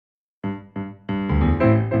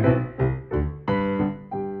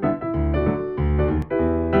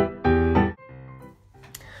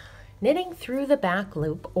Knitting through the back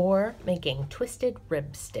loop or making twisted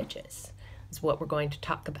rib stitches is what we're going to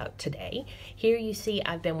talk about today. Here you see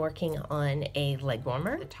I've been working on a leg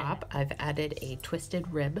warmer. At the top I've added a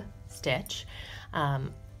twisted rib stitch.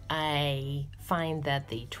 I find that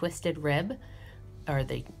the twisted rib or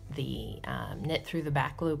the knit through the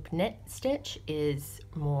back loop knit stitch is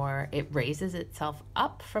more, it raises itself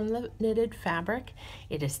up from the knitted fabric.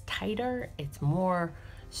 It is tighter, it's more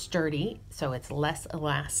sturdy, so it's less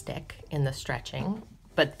elastic in the stretching,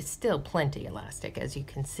 but it's still plenty elastic, as you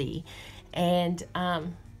can see. And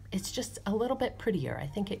it's just a little bit prettier. I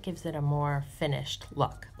think it gives it a more finished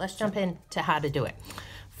look. Let's jump into how to do it.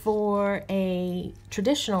 For a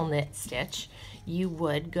traditional knit stitch, you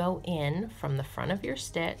would go in from the front of your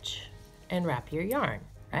stitch and wrap your yarn,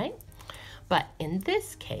 right? But in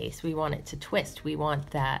this case, we want it to twist. We want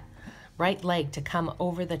that right leg to come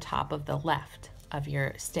over the top of the left of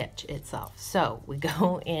your stitch itself. So we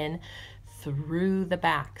go in through the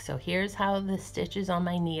back. So here's how the stitch is on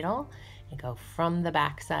my needle. I go from the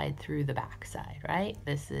back side through the back side, right?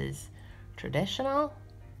 This is traditional.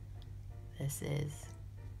 This is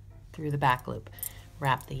through the back loop.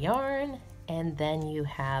 Wrap the yarn, and then you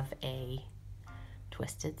have a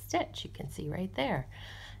twisted stitch. You can see right there.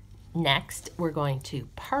 Next, we're going to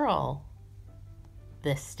purl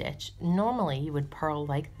this stitch. Normally you would purl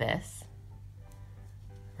like this,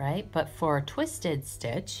 right? But for a twisted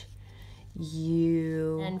stitch,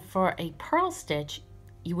 and for a purl stitch,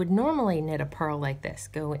 you would normally knit a purl like this.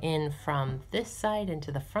 Go in from this side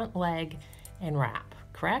into the front leg and wrap,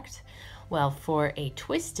 correct? Well, for a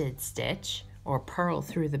twisted stitch or purl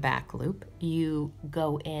through the back loop, you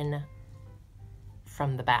go in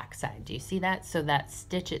from the back side. Do you see that? So that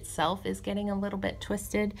stitch itself is getting a little bit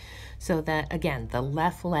twisted, so that, again, the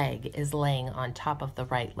left leg is laying on top of the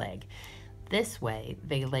right leg. This way,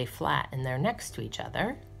 they lay flat and they're next to each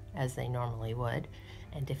other, as they normally would.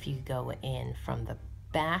 And if you go in from the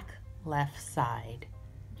back left side,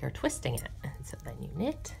 you're twisting it. And so then you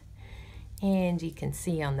knit, and you can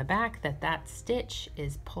see on the back that that stitch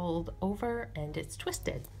is pulled over and it's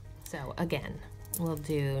twisted. So again, we'll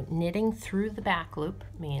do knitting through the back loop,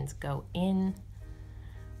 means go in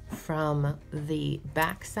from the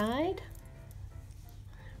back side,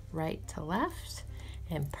 right to left,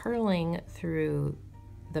 and purling through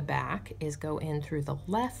the back is go in through the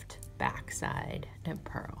left back side and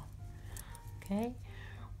purl. Okay,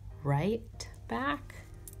 right back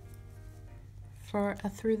for a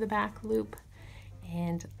through the back loop,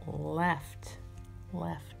 and left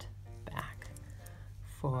back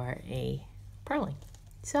for a purling.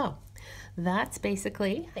 So that's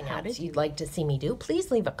basically how you'd like to see me do.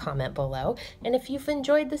 Please leave a comment below, and if you've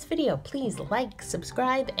enjoyed this video, please like,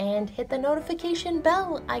 subscribe, and hit the notification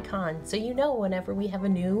bell icon so you know whenever we have a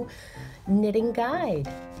new knitting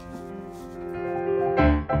guide.